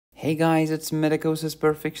Hey guys, it's Medicosis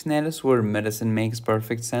Perfectionalis, where medicine makes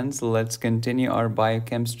perfect sense. Let's continue our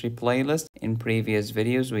biochemistry playlist. In previous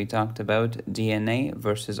videos, we talked about DNA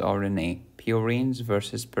versus RNA, purines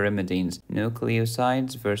versus pyrimidines,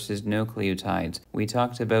 nucleosides versus nucleotides. We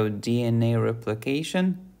talked about DNA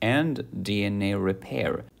replication and DNA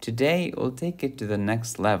repair. Today, we'll take it to the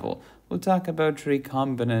next level. We'll talk about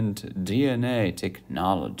recombinant DNA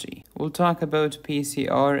technology. We'll talk about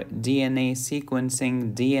PCR, DNA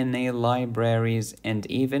sequencing, DNA libraries, and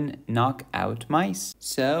even knockout mice.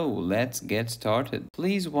 So let's get started.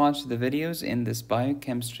 Please watch the videos in this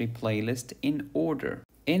biochemistry playlist in order.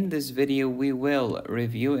 In this video, we will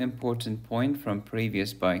review important points from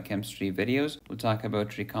previous biochemistry videos. We'll talk about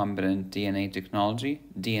recombinant DNA technology,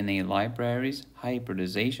 DNA libraries,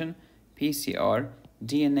 hybridization, PCR,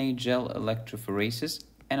 DNA gel electrophoresis,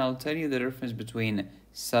 and I'll tell you the difference between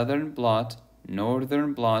southern blot,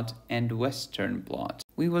 northern blot, and western blot.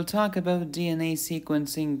 We will talk about DNA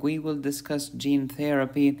sequencing, we will discuss gene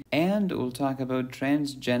therapy, and we'll talk about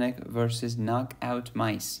transgenic versus knockout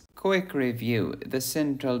mice. Quick review. The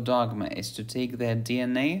central dogma is to take that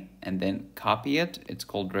DNA and then copy it. It's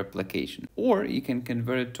called replication. Or you can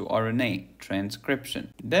convert it to RNA,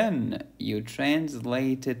 transcription. Then you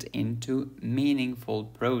translate it into meaningful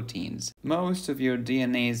proteins. Most of your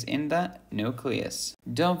DNA is in the nucleus.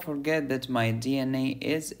 Don't forget that my DNA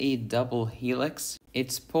is a double helix.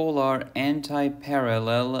 It's polar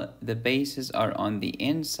anti-parallel. The bases are on the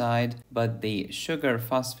inside, but the sugar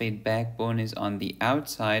phosphate backbone is on the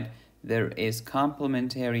outside. There is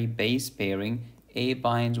complementary base pairing. A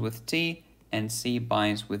binds with T and C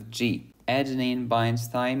binds with G. Adenine binds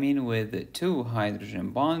thymine with 2 hydrogen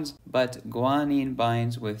bonds, but guanine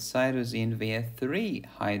binds with cytosine via 3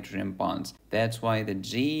 hydrogen bonds. That's why the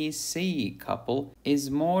GC couple is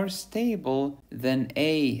more stable than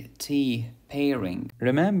AT pairing.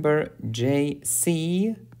 Remember,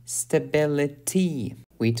 JC, stability.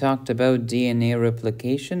 We talked about DNA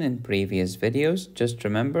replication in previous videos. Just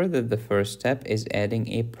remember that the first step is adding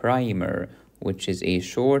a primer, which is a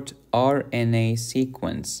short RNA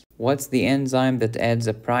sequence. What's the enzyme that adds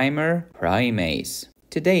a primer? Primase.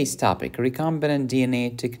 Today's topic, recombinant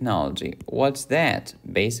DNA technology. What's that?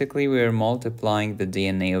 Basically, we're multiplying the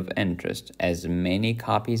DNA of interest, as many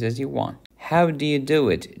copies as you want. How do you do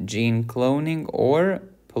it? Gene cloning or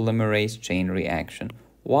polymerase chain reaction?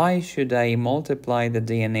 Why should I multiply the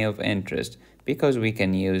DNA of interest? Because we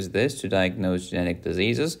can use this to diagnose genetic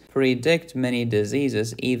diseases, predict many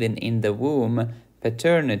diseases even in the womb,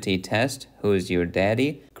 paternity test, who's your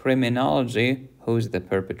daddy, criminology, who's the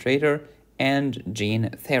perpetrator, and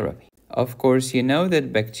gene therapy. Of course, you know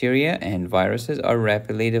that bacteria and viruses are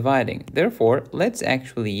rapidly dividing. Therefore, let's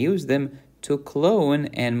actually use them to clone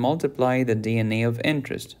and multiply the DNA of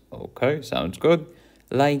interest. Okay, sounds good.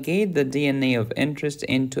 Ligate the DNA of interest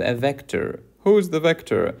into a vector. Who's the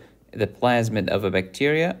vector? The plasmid of a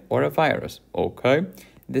bacteria or a virus. Okay.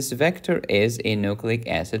 This vector is a nucleic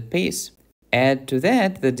acid piece. Add to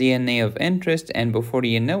that the DNA of interest, and before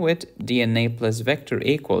you know it, DNA plus vector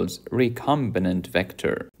equals recombinant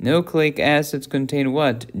vector. Nucleic acids contain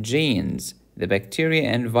what? Genes. The bacteria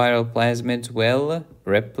and viral plasmids will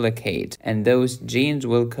replicate, and those genes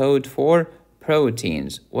will code for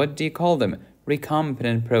proteins. What do you call them?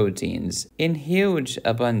 Recombinant proteins in huge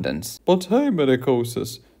abundance. But hey,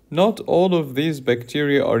 Medicosis, not all of these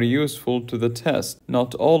bacteria are useful to the test.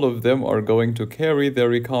 Not all of them are going to carry the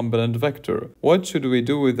recombinant vector. What should we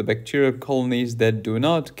do with the bacterial colonies that do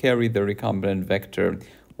not carry the recombinant vector?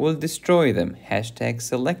 We'll destroy them. Hashtag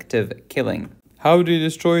selective killing. How do you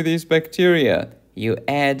destroy these bacteria? You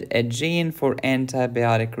add a gene for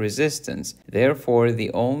antibiotic resistance. Therefore,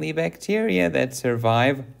 the only bacteria that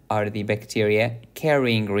survive are the bacteria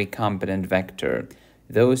carrying recombinant vector.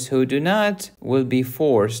 Those who do not will be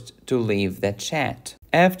forced to leave the chat.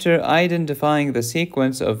 After identifying the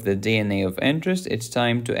sequence of the DNA of interest, it's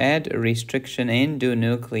time to add restriction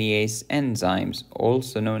endonuclease enzymes,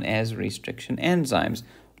 also known as restriction enzymes.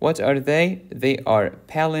 What are they? They are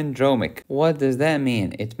palindromic. What does that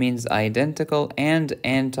mean? It means identical and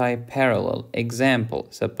anti-parallel. Example,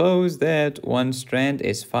 suppose that one strand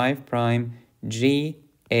is 5' G,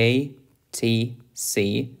 A, T,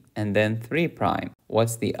 C, and then 3'.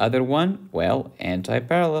 What's the other one? Well,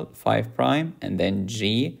 anti-parallel, 5' and then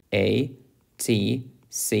G, A, T,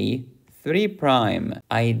 C, 3'.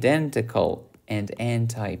 Identical and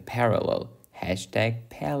anti-parallel. Hashtag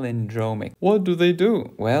palindromic. What do they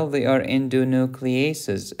do? Well, they are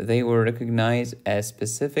endonucleases. They will recognize a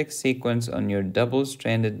specific sequence on your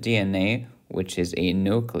double-stranded DNA, which is a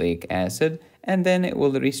nucleic acid, and then it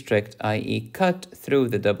will restrict, i.e. cut through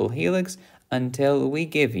the double helix, until we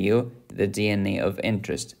give you the DNA of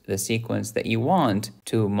interest, the sequence that you want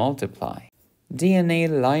to multiply. DNA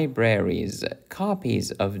libraries,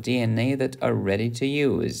 copies of DNA that are ready to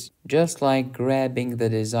use, just like grabbing the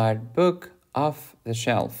desired book off the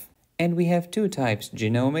shelf. And we have two types,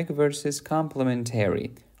 genomic versus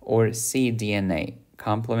complementary, or cDNA.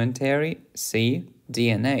 Complementary,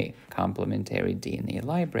 cDNA, complementary DNA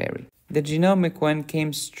library. The genomic one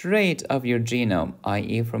came straight of your genome,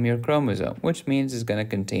 i.e. from your chromosome, which means it's going to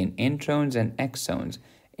contain introns and exons.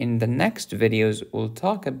 In the next videos, we'll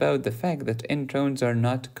talk about the fact that introns are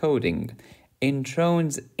not coding.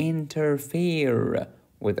 Introns interfere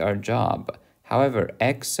with our job. However,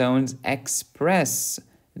 exons express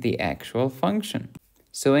the actual function.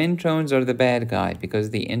 So introns are the bad guy because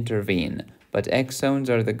they intervene, but exons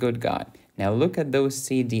are the good guy. Now look at those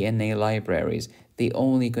cDNA libraries. They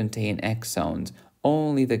only contain exons,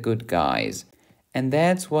 only the good guys. And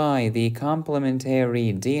that's why the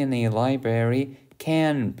complementary DNA library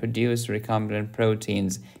can produce recombinant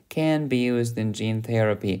proteins, can be used in gene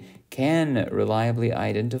therapy, can reliably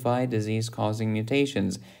identify disease-causing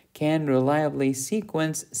mutations, can reliably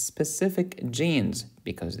sequence specific genes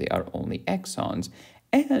because they are only exons,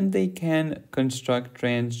 and they can construct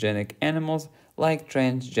transgenic animals like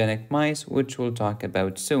transgenic mice, which we'll talk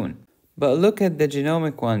about soon. But look at the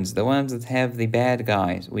genomic ones, the ones that have the bad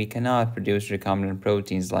guys. We cannot produce recombinant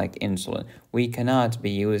proteins like insulin. We cannot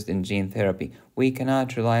be used in gene therapy. We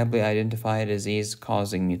cannot reliably identify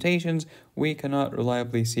disease-causing mutations. We cannot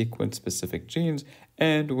reliably sequence specific genes.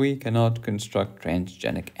 And we cannot construct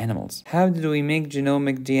transgenic animals. How did we make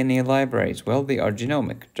genomic DNA libraries? Well, they are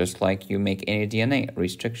genomic, just like you make any DNA.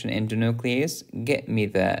 Restriction into nuclease, get me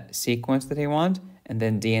the sequence that I want, and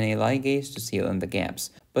then DNA ligase to seal in the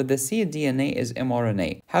gaps. But the cDNA is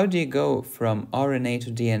mRNA. How do you go from RNA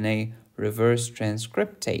to DNA? Reverse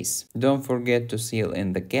transcriptase. Don't forget to seal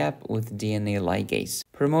in the gap with DNA ligase.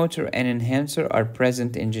 Promoter and enhancer are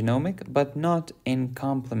present in genomic, but not in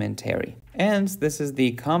complementary. And this is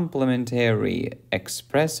the complementary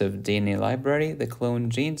expressive DNA library. The clone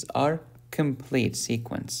genes are complete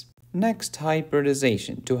sequence. Next,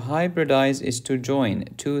 hybridization. To hybridize is to join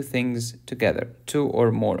two things together, two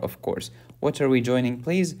or more, of course. What are we joining,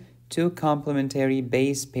 please? Two complementary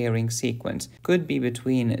base pairing sequence. Could be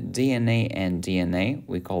between DNA and DNA,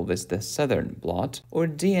 we call this the southern blot, or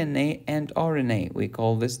DNA and RNA, we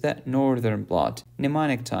call this the northern blot.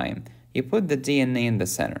 Mnemonic time. You put the DNA in the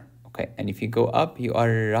center, okay, and if you go up, you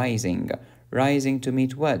are rising. Rising to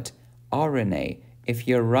meet what? RNA. If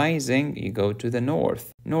you're rising, you go to the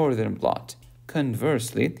northern blot.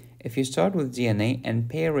 Conversely, if you start with DNA and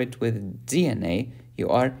pair it with DNA, you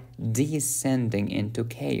are descending into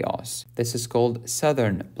chaos. This is called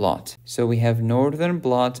southern blot. So we have northern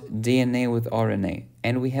blot, DNA with RNA,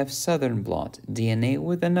 and we have southern blot, DNA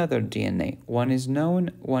with another DNA. One is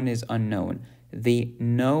known, one is unknown. The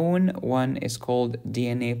known one is called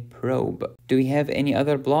DNA probe. Do we have any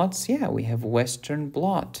other blots? Yeah, we have western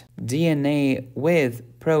blot. DNA with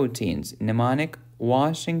proteins. Mnemonic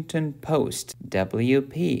Washington Post,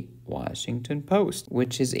 WP, Washington Post,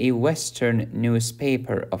 which is a Western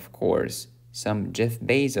newspaper, of course. Some Jeff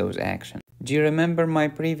Bezos action. Do you remember my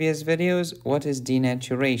previous videos? What is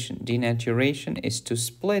denaturation? Denaturation is to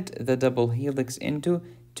split the double helix into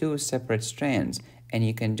two separate strands, and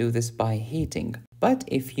you can do this by heating. But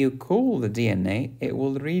if you cool the DNA, it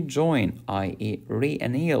will rejoin, i.e.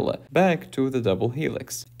 re-anneal, back to the double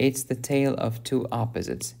helix. It's the tale of two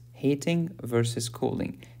opposites. Heating versus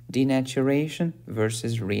cooling, denaturation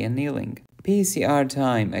versus re-annealing. PCR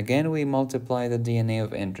time, again we multiply the DNA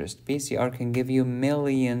of interest. PCR can give you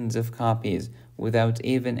millions of copies without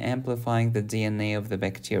even amplifying the DNA of the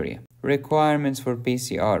bacteria. Requirements for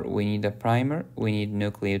PCR, we need a primer, we need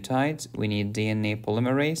nucleotides, we need DNA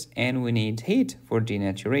polymerase, and we need heat for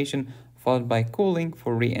denaturation, followed by cooling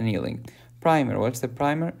for re-annealing. Primer, what's the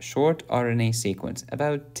primer? Short RNA sequence,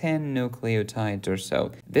 about 10 nucleotides or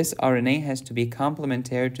so. This RNA has to be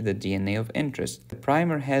complementary to the DNA of interest. The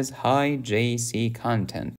primer has high JC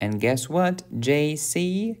content. And guess what?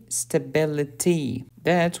 JC, stability.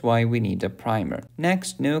 That's why we need a primer.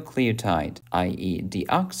 Next, nucleotide, i.e.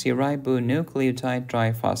 deoxyribonucleotide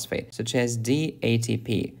triphosphate, such as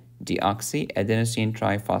DATP, deoxyadenosine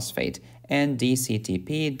triphosphate, and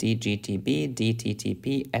DCTP, DGTP,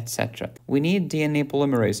 DTTP, etc. We need DNA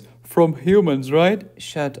polymerase from humans, right?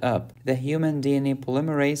 Shut up. The human DNA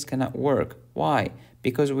polymerase cannot work. Why?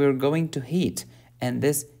 Because we're going to heat, and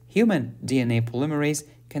this human DNA polymerase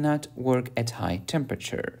cannot work at high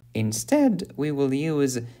temperature. Instead, we will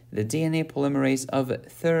use the DNA polymerase of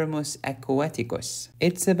Thermus aquaticus.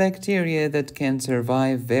 It's a bacteria that can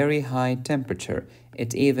survive very high temperature.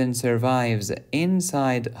 It even survives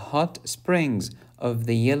inside hot springs of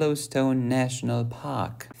the Yellowstone National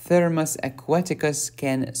Park. Thermus aquaticus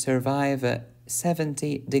can survive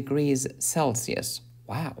 70 degrees Celsius.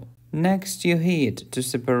 Wow. Next, you heat to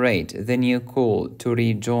separate, then you cool to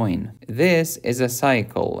rejoin. This is a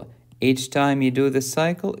cycle. Each time you do the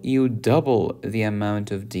cycle, you double the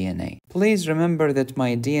amount of DNA. Please remember that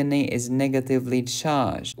my DNA is negatively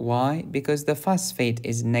charged. Why? Because the phosphate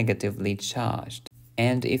is negatively charged.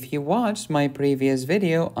 And if you watched my previous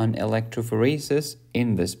video on electrophoresis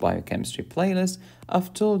in this biochemistry playlist,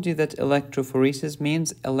 I've told you that electrophoresis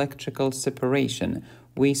means electrical separation.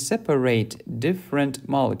 We separate different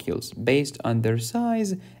molecules based on their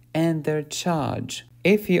size and their charge.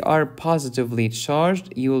 If you are positively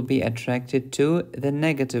charged, you will be attracted to the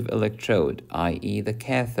negative electrode, i.e. the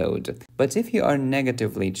cathode. But if you are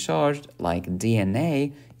negatively charged, like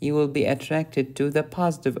DNA, you will be attracted to the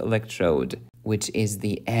positive electrode, which is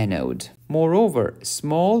the anode. Moreover,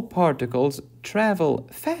 small particles travel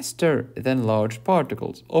faster than large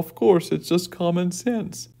particles. Of course, it's just common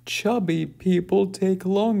sense. Chubby people take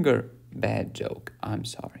longer. Bad joke, I'm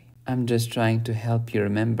sorry. I'm just trying to help you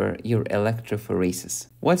remember your electrophoresis.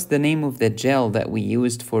 What's the name of the gel that we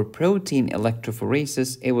used for protein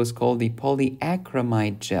electrophoresis? It was called the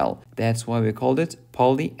polyacrylamide gel. That's why we called it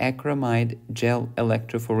polyacrylamide gel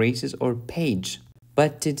electrophoresis, or PAGE.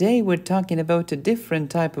 But today we're talking about a different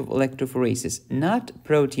type of electrophoresis, not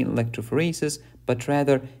protein electrophoresis, but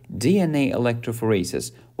rather DNA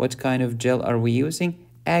electrophoresis. What kind of gel are we using?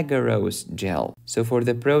 Agarose gel. So for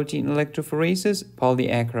the protein electrophoresis,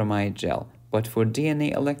 polyacrylamide gel. But for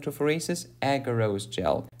DNA electrophoresis, agarose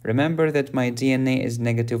gel. Remember that my DNA is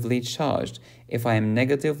negatively charged. If I am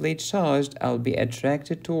negatively charged, I'll be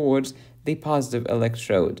attracted towards the positive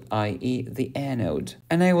electrode, i.e. the anode.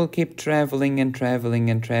 And I will keep traveling and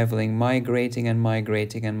traveling and traveling, migrating and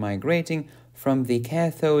migrating and migrating from the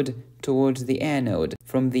cathode towards the anode,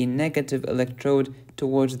 from the negative electrode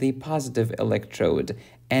towards the positive electrode.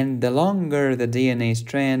 And the longer the DNA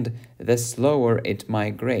strand, the slower it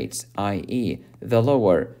migrates, i.e. the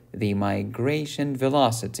lower the migration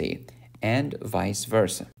velocity, and vice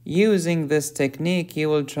versa. Using this technique, you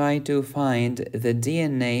will try to find the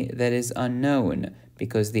DNA that is unknown,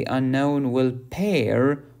 because the unknown will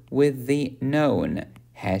pair with the known.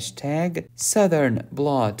 Hashtag Southern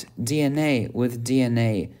blot DNA with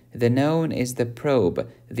DNA. The known is the probe.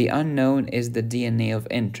 The unknown is the DNA of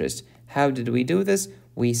interest. How did we do this?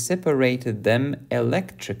 We separated them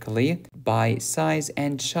electrically by size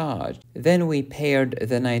and charge. Then we paired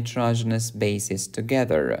the nitrogenous bases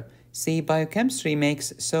together. See, biochemistry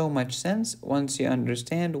makes so much sense once you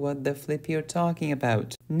understand what the flip you're talking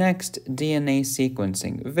about. Next, DNA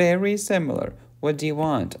sequencing. Very similar. What do you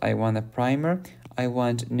want? I want a primer. I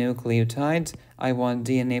want nucleotides. I want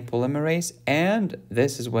DNA polymerase. And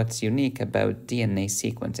this is what's unique about DNA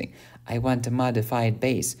sequencing. I want a modified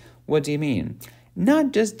base. What do you mean?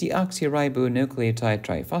 Not just deoxyribonucleotide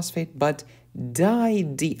triphosphate, but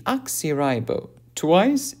dideoxyribo.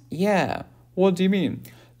 Twice? Yeah. What do you mean?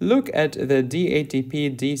 Look at the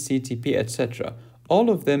DATP, DCTP, etc. All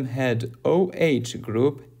of them had OH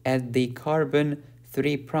group at the carbon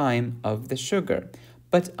 3' of the sugar.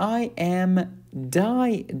 But I am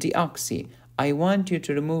dideoxy. I want you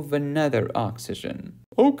to remove another oxygen.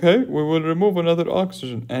 Okay, we will remove another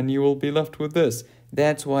oxygen and you will be left with this.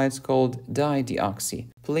 That's why it's called dideoxy.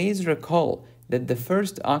 Please recall that the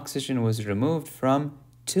first oxygen was removed from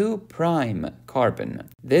 2' carbon.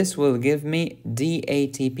 This will give me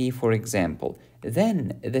DATP, for example.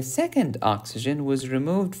 Then the second oxygen was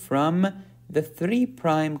removed from the 3'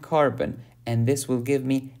 carbon, and this will give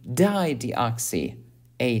me dideoxy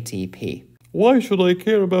ATP. Why should I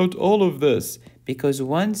care about all of this? Because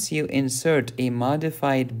once you insert a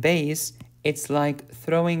modified base, it's like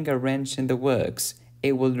throwing a wrench in the works.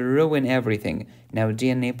 It will ruin everything. Now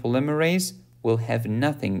DNA polymerase will have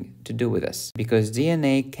nothing to do with us, because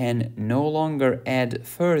DNA can no longer add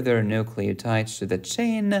further nucleotides to the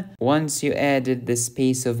chain once you added this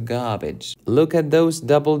piece of garbage. Look at those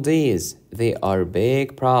double Ds. They are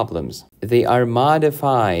big problems. They are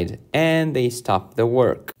modified and they stop the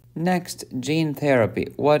work. Next, gene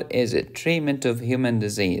therapy. What is it? Treatment of human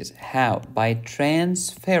disease. How? By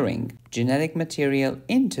transferring genetic material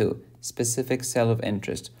into specific cell of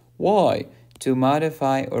interest. Why? To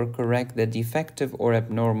modify or correct the defective or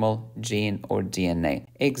abnormal gene or DNA.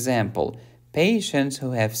 Example, Patients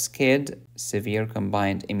who have SCID, severe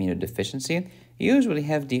combined immunodeficiency, usually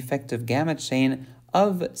have defective gamma chain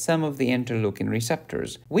of some of the interleukin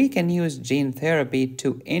receptors. We can use gene therapy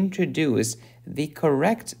to introduce the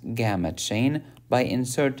correct gamma chain by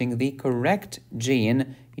inserting the correct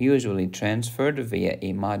gene, usually transferred via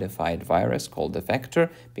a modified virus called a vector,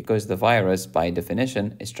 because the virus, by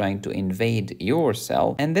definition, is trying to invade your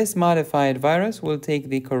cell. And this modified virus will take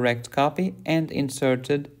the correct copy and insert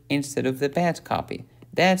it instead of the bad copy.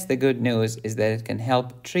 That's the good news, is that it can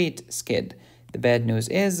help treat SCID. The bad news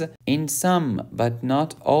is, in some but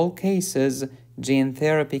not all cases, gene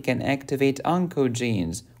therapy can activate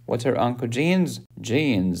oncogenes. What are oncogenes?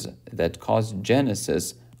 Genes that cause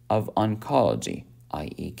genesis of oncology,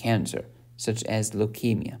 i.e. cancer, such as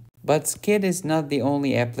leukemia. But SCID is not the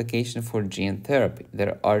only application for gene therapy.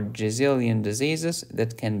 There are gazillion diseases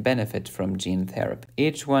that can benefit from gene therapy.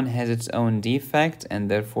 Each one has its own defect, and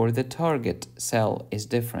therefore the target cell is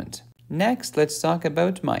different. Next, let's talk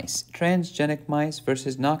about mice. Transgenic mice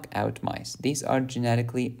versus knockout mice. These are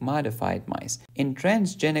genetically modified mice. In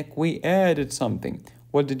transgenic, we added something.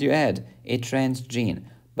 What did you add? A transgene.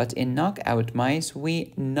 But in knockout mice,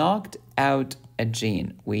 we knocked out a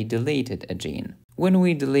gene. We deleted a gene. When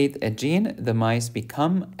we delete a gene, the mice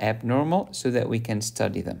become abnormal so that we can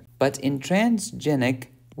study them. But in transgenic,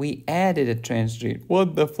 we added a transgene.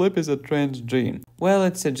 What the flip is a transgene? Well,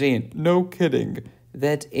 it's a gene. No kidding.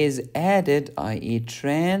 That is added, i.e.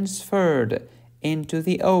 transferred into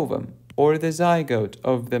the ovum or the zygote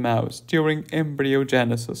of the mouse during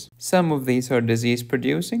embryogenesis. Some of these are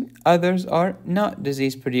disease-producing, others are not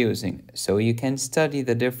disease-producing. So you can study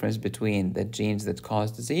the difference between the genes that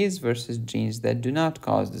cause disease versus genes that do not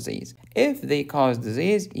cause disease. If they cause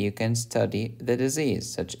disease, you can study the disease,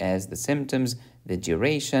 such as the symptoms, the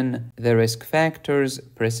duration, the risk factors,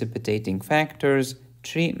 precipitating factors,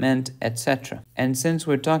 treatment, etc. And since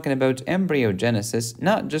we're talking about embryogenesis,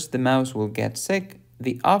 not just the mouse will get sick,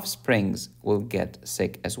 the offsprings will get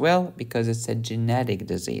sick as well, because it's a genetic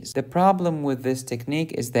disease. The problem with this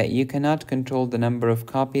technique is that you cannot control the number of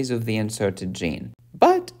copies of the inserted gene.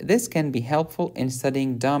 But this can be helpful in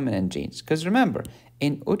studying dominant genes, because remember,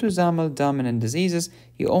 in autosomal dominant diseases,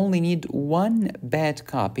 you only need one bad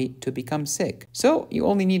copy to become sick. So you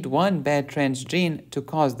only need one bad transgene to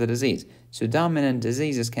cause the disease. So dominant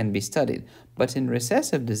diseases can be studied. But in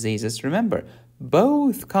recessive diseases, remember,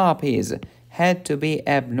 both copies had to be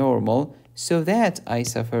abnormal so that I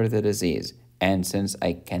suffer the disease. And since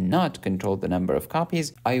I cannot control the number of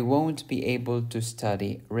copies, I won't be able to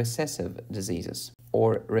study recessive diseases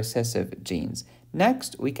or recessive genes.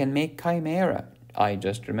 Next, we can make chimera. I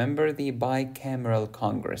just remember the bicameral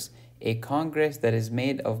Congress, a Congress that is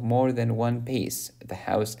made of more than one piece, the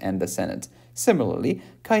House and the Senate. Similarly,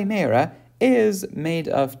 chimera is made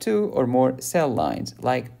of two or more cell lines,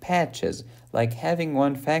 like patches, like having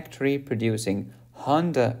one factory producing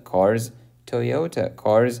Honda cars, Toyota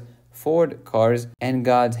cars, Ford cars, and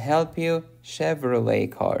God help you,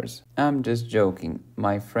 Chevrolet cars. I'm just joking.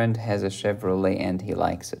 My friend has a Chevrolet and he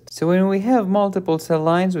likes it. So when we have multiple cell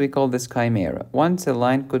lines, we call this chimera. One cell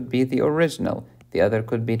line could be the original, the other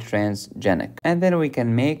could be transgenic. And then we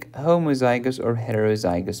can make homozygous or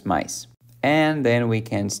heterozygous mice. And then we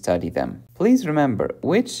can study them. Please remember,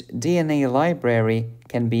 which DNA library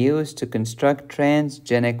can be used to construct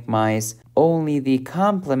transgenic mice? Only the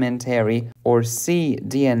complementary or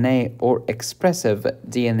cDNA or expressive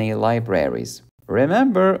DNA libraries.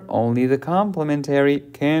 Remember, only the complementary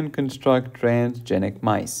can construct transgenic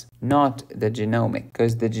mice, not the genomic,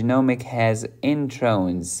 because the genomic has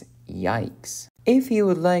introns. Yikes. If you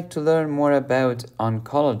would like to learn more about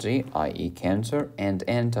oncology, i.e. cancer, and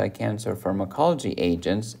anti-cancer pharmacology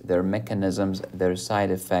agents, their mechanisms, their side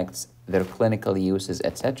effects, their clinical uses,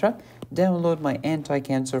 etc., download my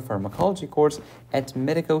anti-cancer pharmacology course at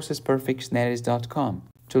medicosisperfectionalis.com.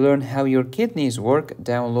 To learn how your kidneys work,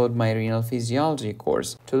 download my renal physiology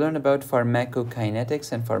course. To learn about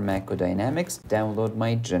pharmacokinetics and pharmacodynamics, download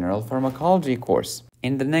my general pharmacology course.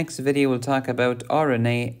 In the next video, we'll talk about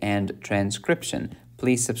RNA and transcription.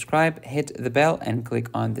 Please subscribe, hit the bell, and click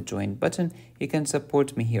on the join button. You can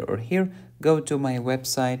support me here or here. Go to my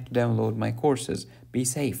website to download my courses. Be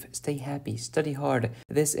safe, stay happy, study hard.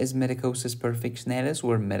 This is Medicosis Perfectionalis,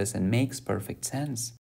 where medicine makes perfect sense.